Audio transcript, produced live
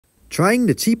Trying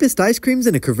the cheapest ice creams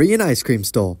in a Korean ice cream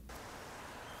store.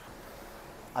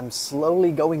 I'm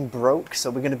slowly going broke, so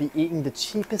we're going to be eating the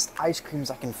cheapest ice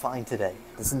creams I can find today.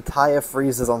 This entire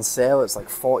freezer's on sale. It's like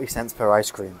 40 cents per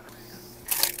ice cream.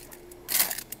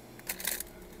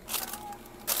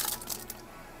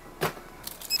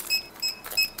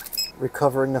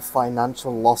 Recovering the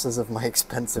financial losses of my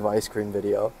expensive ice cream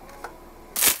video.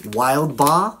 Wild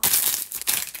bar?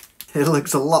 It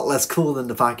looks a lot less cool than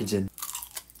the packaging.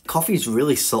 Coffee is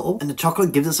really subtle, and the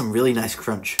chocolate gives it some really nice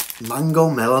crunch. Mango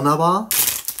Melana bar?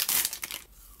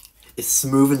 It's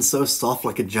smooth and so soft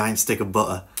like a giant stick of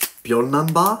butter.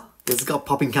 Byeonnan bar? It's got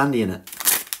popping candy in it.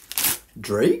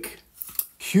 Drake?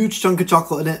 Huge chunk of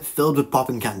chocolate in it, filled with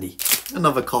popping candy.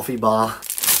 Another coffee bar.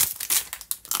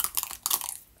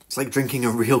 It's like drinking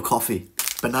a real coffee.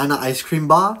 Banana ice cream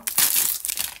bar?